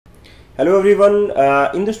Hello everyone,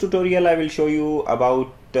 in this tutorial I will show you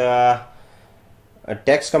about a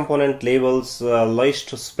text component, labels, list,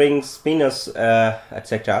 strings, spinners,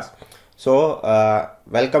 etc. So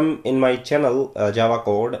welcome in my channel Java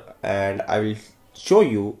Code, and I will show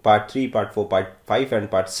you part 3, part 4, part 5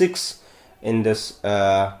 and part 6 in this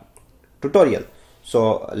tutorial.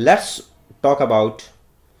 So let's talk about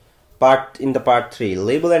part 3,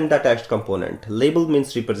 label and the text component. Label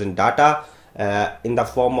means represent data in the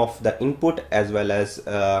form of the input as well as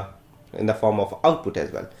in the form of output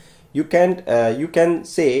as well. You can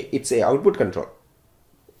say it's a output control,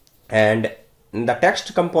 and in the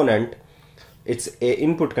text component it's a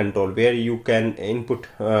input control where you can input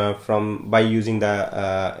from by using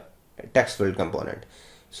the text field component.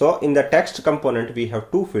 So in the text component we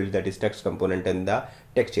have two fields, that is text component and the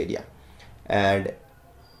text area. And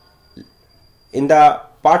in the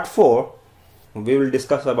part 4 we will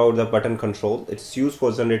discuss about the button control. It's used for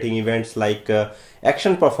generating events like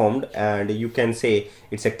action performed, and you can say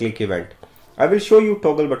it's a click event. I will show you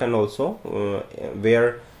toggle button also,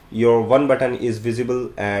 where your one button is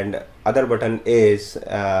visible and other button is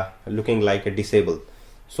looking like a disable.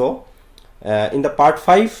 So in the part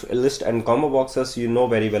 5, list and combo boxes, you know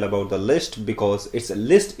very well about the list, because its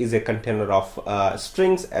list is a container of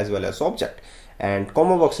strings as well as object, and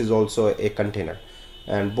combo box is also a container.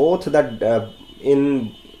 And both that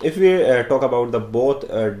if we talk about the both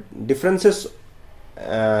differences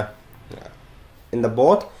in the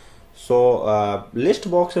both, so list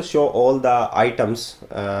boxes show all the items,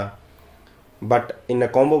 but in a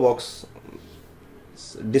combo box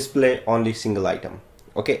display only single item.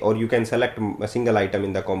 Okay, or you can select a single item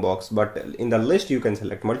in the combo box, but in the list you can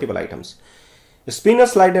select multiple items. The spinner,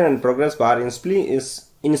 slider and progress bar. In spinners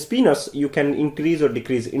you can increase or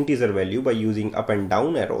decrease integer value by using up and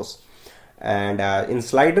down arrows, and in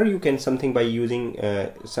slider you can something by using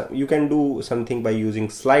you can do something by using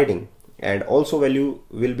sliding, and also value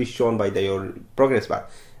will be shown by your progress bar.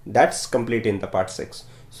 That's complete in the part 6.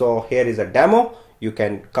 So here is a demo, you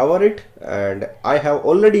can cover it, and I have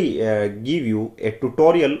already give you a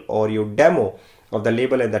tutorial or your demo of the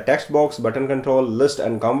label and the text box, button control, list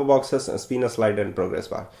and combo boxes, and spinner, slider and progress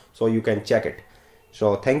bar, so you can check it.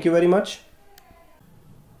 So thank you very much.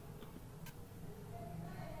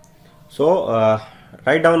 So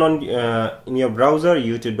write down on in your browser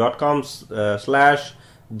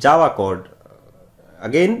youtube.com/Java Code.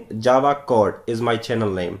 Again, Java Code is my channel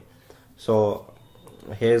name. So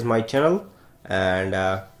here's my channel, and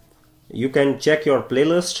you can check your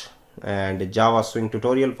playlist and Java swing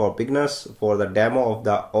tutorial for beginners for the demo of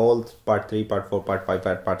the all part 3, part 4, part 5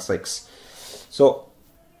 and part 6. So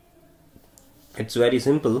it's very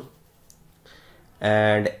simple.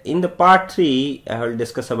 And in the part 3 I will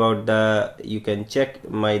discuss about the, you can check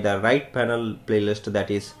the right panel playlist, that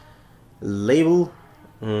is label,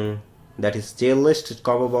 that is JList,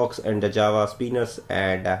 combo box and the Java spinners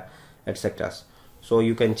and etc. So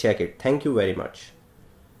you can check it. Thank you very much.